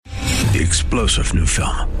The explosive new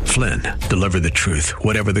film, Flynn, deliver the truth,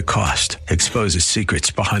 whatever the cost, exposes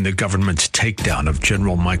secrets behind the government's takedown of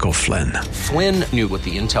General Michael Flynn. Flynn knew what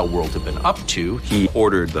the intel world had been up to. He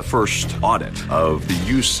ordered the first audit of the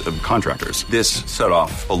use of contractors. This set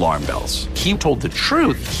off alarm bells. He told the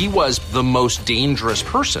truth. He was the most dangerous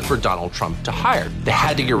person for Donald Trump to hire. They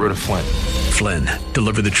had to get rid of Flynn. Flynn,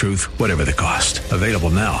 deliver the truth, whatever the cost. Available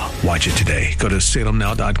now. Watch it today. Go to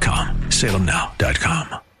salemnow.com.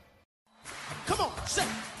 salemnow.com. Come on, say,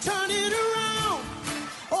 turn it around.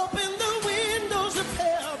 Open the windows of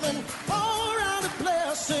heaven. Pour out a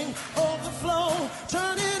blessing, overflow.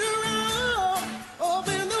 Turn it around.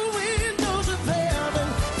 Open the windows of heaven.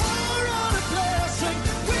 Pour out a blessing.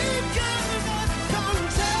 We've got enough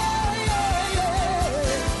contagion.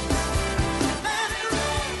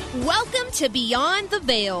 Welcome to Beyond the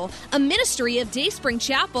Veil, a ministry of Dayspring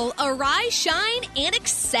Chapel. Arise, shine, and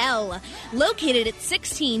excel. Located at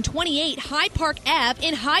 1628 Hyde Park Ave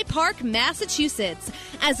in Hyde Park, Massachusetts.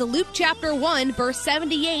 As Luke chapter 1, verse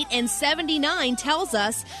 78 and 79 tells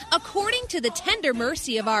us, according to the tender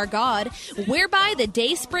mercy of our God, whereby the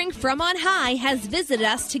dayspring from on high has visited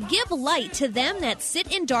us to give light to them that sit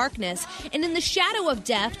in darkness and in the shadow of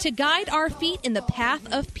death, to guide our feet in the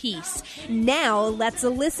path of peace. Now let's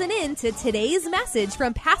listen in to today's message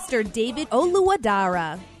from Pastor David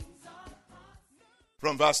Oluwadara.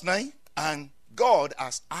 From verse 9, and God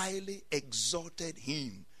has highly exalted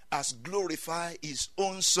him, has glorified his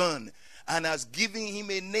own son, and has given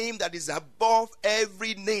him a name that is above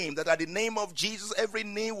every name, that at the name of Jesus every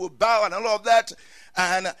knee will bow and all of that.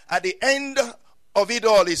 And at the end of it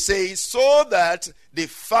all, it says, so that the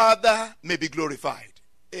Father may be glorified.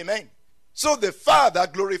 Amen. So the Father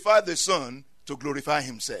glorified the Son to glorify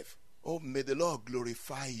himself. Oh, may the Lord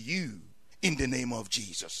glorify you in the name of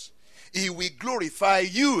Jesus. He will glorify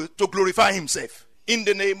you to glorify himself in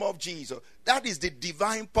the name of Jesus. That is the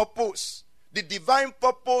divine purpose. The divine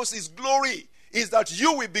purpose is glory. Is that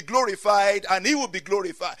you will be glorified and he will be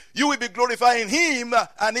glorified. You will be glorified in him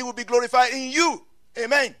and he will be glorified in you.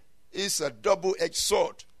 Amen. It's a double-edged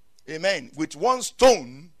sword. Amen. With one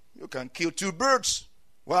stone, you can kill two birds.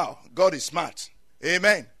 Wow, God is smart.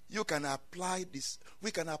 Amen. You can apply this.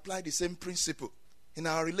 We can apply the same principle in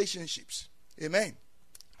our relationships. Amen.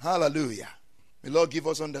 Hallelujah. May Lord give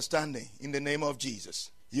us understanding in the name of Jesus.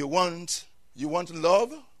 You want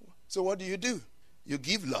love? So what do? You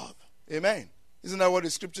give love. Amen. Isn't that what the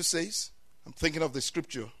scripture says? I'm thinking of the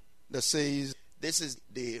scripture that says, this is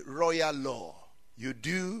the royal law. You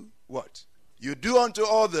do what? You do unto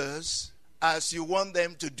others as you want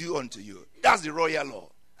them to do unto you. That's the royal law.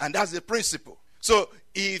 And that's the principle. So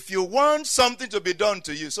if you want something to be done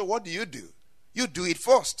to you, so what do? You do it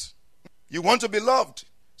first. You want to be loved.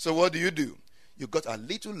 So what do? You got a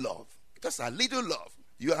little love. Just a little love.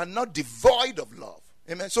 You are not devoid of love.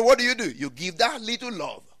 Amen. So what do? You give that little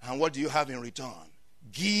love. And what do you have in return?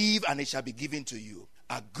 Give and it shall be given to you.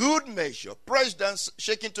 A good measure, pressed down,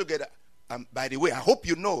 shaken together. By the way, I hope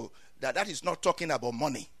you know that is not talking about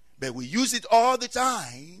money. But we use it all the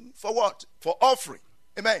time for what? For offering.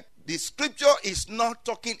 Amen. The scripture is not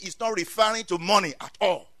referring to money at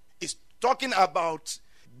all. It's talking about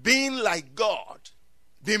being like God.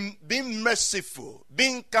 Being merciful,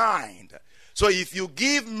 being kind. So if you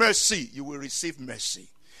give mercy, you will receive mercy.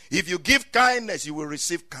 If you give kindness, you will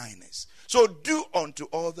receive kindness. So do unto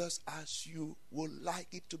others as you would like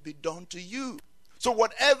it to be done to you. So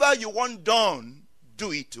whatever you want done,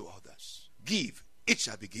 do it to others. Give, it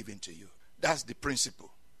shall be given to you. That's the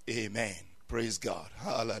principle. Amen. Praise God.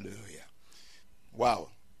 Hallelujah. Wow.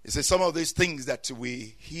 It says some of these things that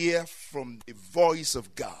we hear from the voice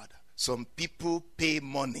of God. Some people pay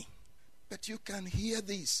money. But you can hear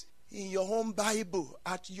this in your own Bible,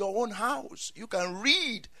 at your own house. You can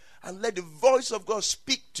read and let the voice of God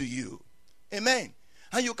speak to you. Amen.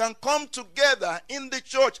 And you can come together in the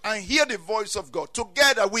church and hear the voice of God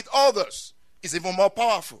together with others. It's even more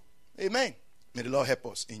powerful. Amen. May the Lord help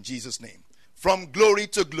us in Jesus' name. From glory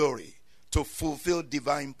to glory to fulfill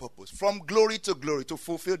divine purpose. From glory to glory to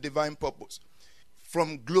fulfill divine purpose.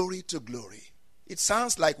 From glory to glory. It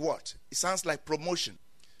sounds like what? It sounds like promotion.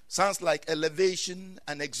 Sounds like elevation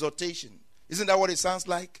and exaltation. Isn't that what it sounds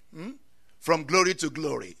like? From glory to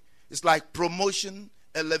glory. It's like promotion,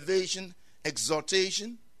 elevation,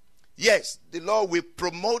 exaltation. Yes, the Lord will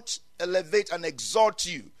promote, elevate, and exalt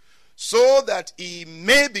you so that he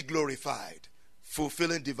may be glorified,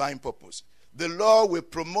 fulfilling divine purpose. The Lord will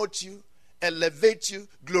promote you, elevate you,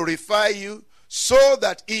 glorify you so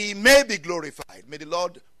that he may be glorified. May the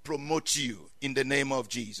Lord promote you in the name of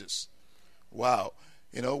Jesus. Wow.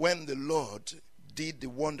 You know, when the Lord did the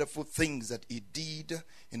wonderful things that he did,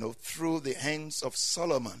 through the hands of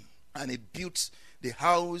Solomon. And he built the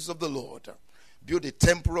house of the Lord, built the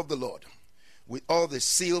temple of the Lord with all the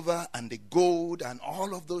silver and the gold and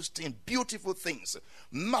all of those things, beautiful things,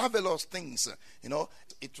 marvelous things.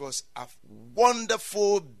 It was a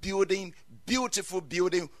wonderful building, beautiful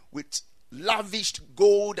building with lavished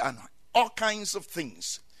gold and all kinds of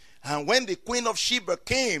things. And when the Queen of Sheba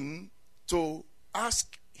came to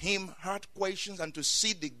ask him hard questions and to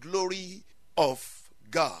see the glory of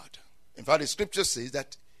God, in fact, the scripture says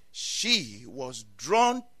that she was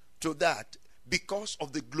drawn to that because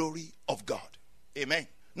of the glory of God. Amen.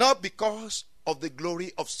 Not because of the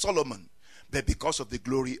glory of Solomon, but because of the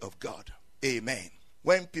glory of God. Amen.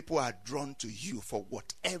 When people are drawn to you for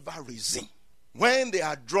whatever reason, when they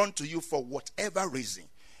are drawn to you for whatever reason,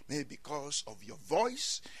 maybe because of your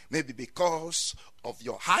voice, maybe because of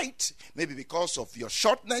your height, maybe because of your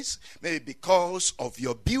shortness, maybe because of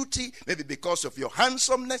your beauty, maybe because of your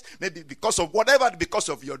handsomeness, maybe because of whatever, because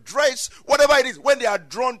of your dress, whatever it is, when they are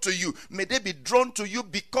drawn to you, may they be drawn to you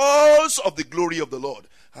because of the glory of the Lord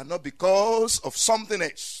and not because of something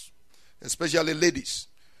else, especially ladies.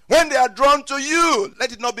 When they are drawn to you,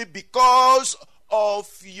 let it not be because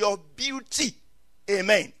of your beauty.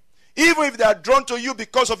 Amen. Even if they are drawn to you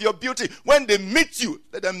because of your beauty, when they meet you,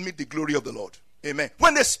 let them meet the glory of the Lord. Amen.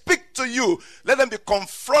 When they speak to you, let them be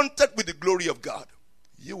confronted with the glory of God.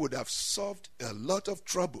 You would have solved a lot of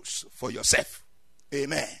troubles for yourself.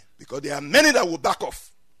 Amen. Because there are many that will back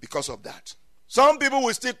off because of that. Some people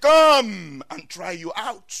will still come and try you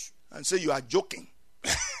out and say you are joking.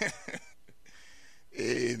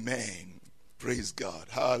 Amen. Praise God.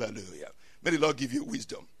 Hallelujah. May the Lord give you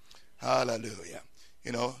wisdom. Hallelujah.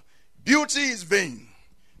 Beauty is vain,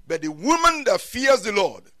 but the woman that fears the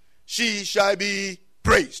Lord, she shall be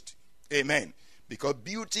praised. Amen. Because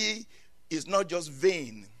beauty is not just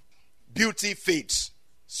vain. Beauty fades.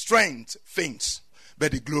 Strength faints.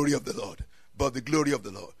 But the glory of the Lord, but the glory of the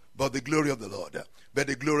Lord, but the glory of the Lord, but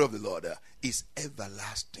the glory of the Lord is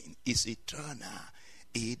everlasting, is eternal.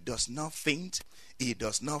 It does not faint. It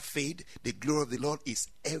does not fade. The glory of the Lord is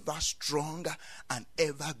ever strong and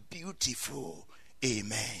ever beautiful.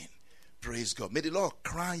 Amen. Praise God. May the Lord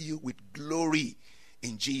crown you with glory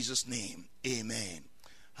in Jesus' name. Amen.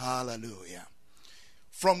 Hallelujah.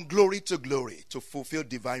 From glory to fulfill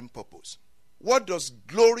divine purpose. What does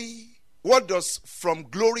from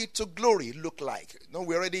glory to glory look like?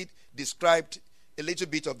 We already described a little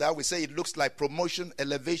bit of that. We say it looks like promotion,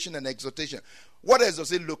 elevation, and exaltation. What else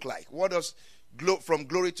does it look like? What does from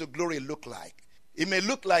glory to glory look like? It may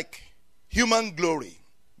look like human glory,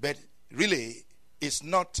 but really it's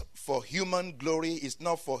not for human glory, it's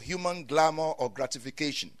not for human glamour or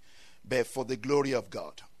gratification, but for the glory of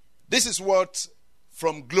God. This is what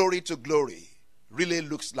from glory to glory really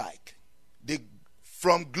looks like.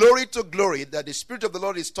 From glory to glory that the Spirit of the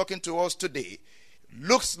Lord is talking to us today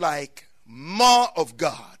looks like more of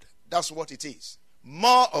God. That's what it is.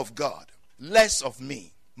 More of God, less of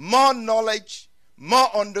me. More knowledge,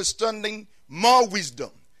 more understanding, more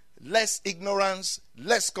wisdom. Less ignorance,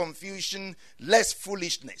 less confusion, less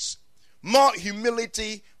foolishness. More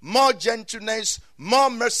humility, more gentleness,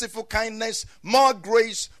 more merciful kindness, more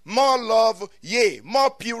grace, more love, yea,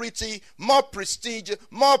 more purity, more prestige,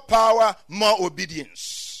 more power, more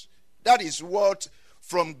obedience. That is what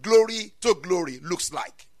from glory to glory looks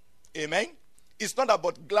like. Amen? It's not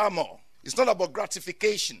about glamour. It's not about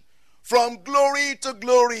gratification. From glory to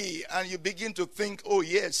glory. And you begin to think, oh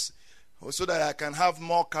yes, so that I can have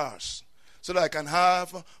more cars, so that I can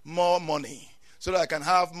have more money, so that I can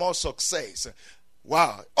have more success.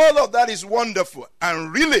 Wow. All of that is wonderful.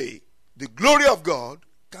 And really, the glory of God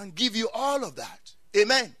can give you all of that.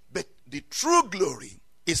 Amen. But the true glory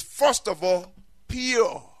is first of all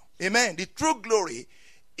pure. Amen. The true glory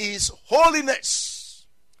is holiness.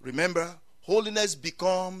 Remember, holiness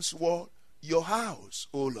becomes what? Your house,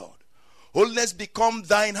 O Lord. Holiness become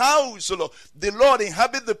thine house, O Lord. The Lord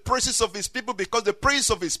inhabit the praises of his people because the praises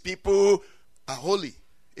of his people are holy.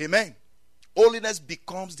 Amen. Holiness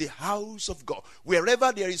becomes the house of God.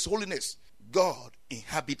 Wherever there is holiness, God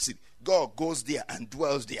inhabits it. God goes there and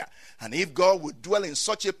dwells there. And if God would dwell in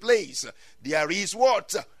such a place, there is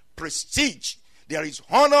what? Prestige. There is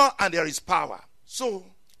honor and there is power. So,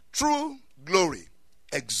 true glory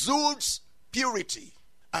exudes purity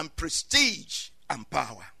and prestige and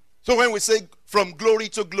power. So when we say from glory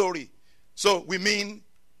to glory, so we mean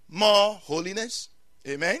more holiness,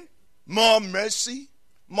 amen, more mercy,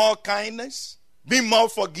 more kindness, be more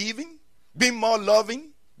forgiving, be more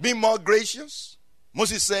loving, be more gracious.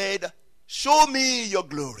 Moses said, show me your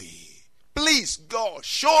glory. Please, God,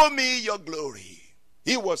 show me your glory.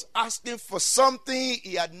 He was asking for something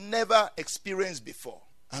he had never experienced before.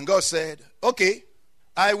 And God said, okay,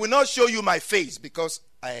 I will not show you my face because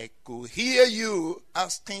I could hear you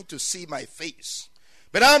asking to see my face.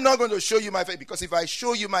 But I'm not going to show you my face because if I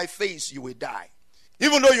show you my face, you will die.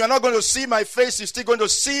 Even though you are not going to see my face, you're still going to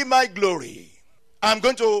see my glory. I'm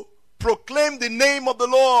going to proclaim the name of the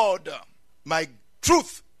Lord. My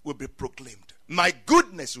truth will be proclaimed. My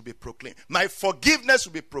goodness will be proclaimed. My forgiveness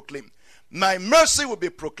will be proclaimed. My mercy will be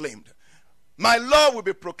proclaimed. My love will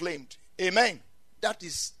be proclaimed. Amen. That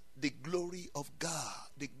is the glory of God.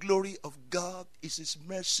 The glory of God is His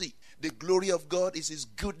mercy. The glory of God is His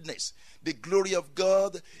goodness. The glory of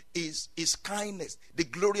God is His kindness. The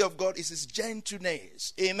glory of God is His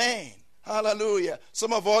gentleness. Amen. Hallelujah.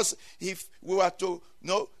 Some of us, if we were to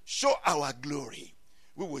show our glory,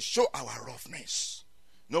 we will show our roughness.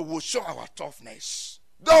 No, we'll show our toughness.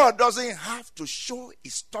 God doesn't have to show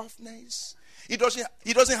His toughness. He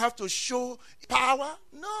doesn't have to show power.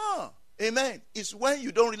 No. Amen. It's when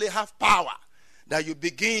you don't really have power that you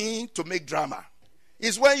begin to make drama.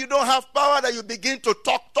 It's when you don't have power that you begin to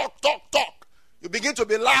talk. You begin to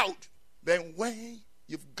be loud. Then when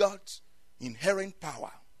you've got inherent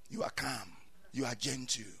power, you are calm, you are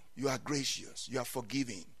gentle, you are gracious, you are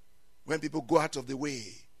forgiving. When people go out of the way,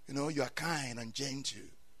 you are kind and gentle,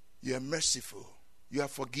 you are merciful, you are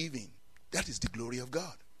forgiving. That is the glory of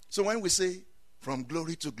God. So when we say from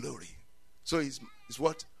glory to glory, so it's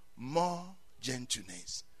what? More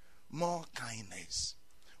gentleness, more kindness,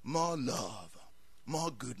 more love,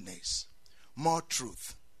 more goodness, more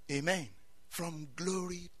truth. Amen. From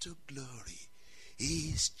glory to glory, He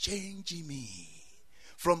is changing me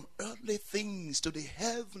from earthly things to the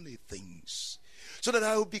heavenly things, so that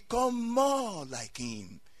I will become more like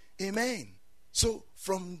Him. Amen. So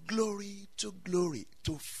from glory to glory,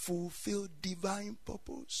 to fulfill divine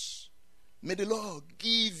purpose, may the Lord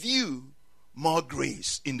give you more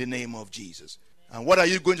grace in the name of Jesus. And what are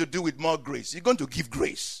you going to do with more grace? You're going to give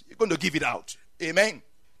grace. You're going to give it out. Amen.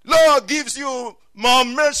 Lord gives you more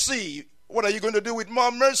mercy. What are you going to do with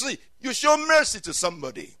more mercy? You show mercy to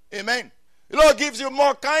somebody. Amen. The Lord gives you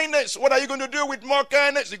more kindness. What are you going to do with more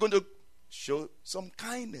kindness? You're going to show some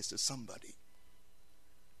kindness to somebody.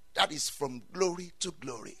 That is from glory to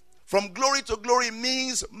glory. From glory to glory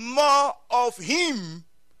means more of Him,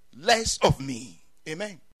 less of me.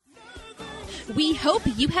 Amen. We hope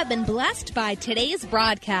you have been blessed by today's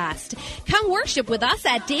broadcast. Come worship with us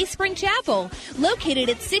at Dayspring Chapel, located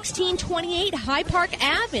at 1628 High Park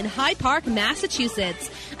Ave in High Park,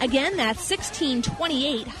 Massachusetts. Again, that's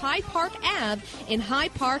 1628 High Park Ave in High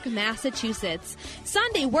Park, Massachusetts.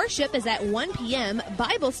 Sunday worship is at 1 p.m.,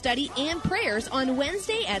 Bible study and prayers on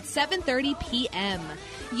Wednesday at 7:30 p.m.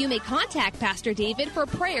 You may contact Pastor David for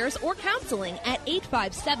prayers or counseling at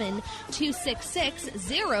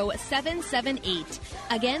 857-266-0778.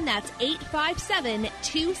 Again, that's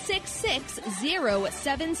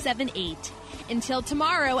 857-266-0778. Until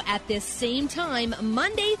tomorrow at this same time,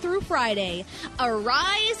 Monday through Friday,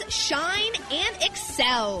 arise, shine, and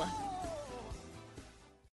excel.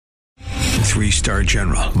 3-star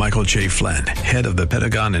General Michael J. Flynn, head of the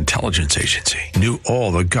Pentagon Intelligence Agency, knew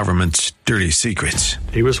all the government's dirty secrets.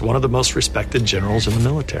 He was one of the most respected generals in the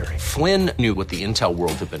military. Flynn knew what the intel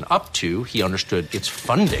world had been up to. He understood its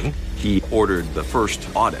funding. He ordered the first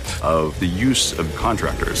audit of the use of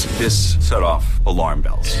contractors. This set off alarm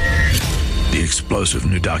bells. The explosive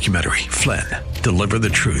new documentary, Flynn, Deliver the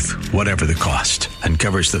Truth, Whatever the Cost,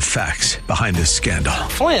 uncovers the facts behind this scandal.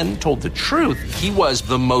 Flynn told the truth. He was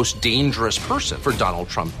the most dangerous person for Donald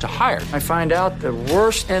Trump to hire. I find out the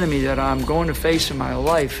worst enemy that I'm going to face in my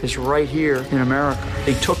life is right here in America.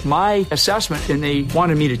 They took my assessment and they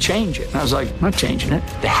wanted me to change it. And I was like, I'm not changing it.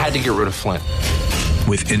 They had to get rid of Flynn.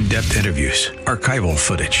 With in-depth interviews, archival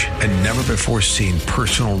footage, and never-before-seen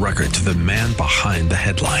personal records of the man behind the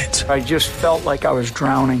headlines. I just felt like I was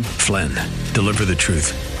drowning. Flynn, Deliver the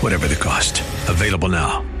Truth, Whatever the Cost. Available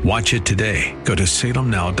now. Watch it today. Go to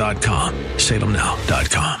salemnow.com.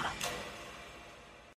 salemnow.com.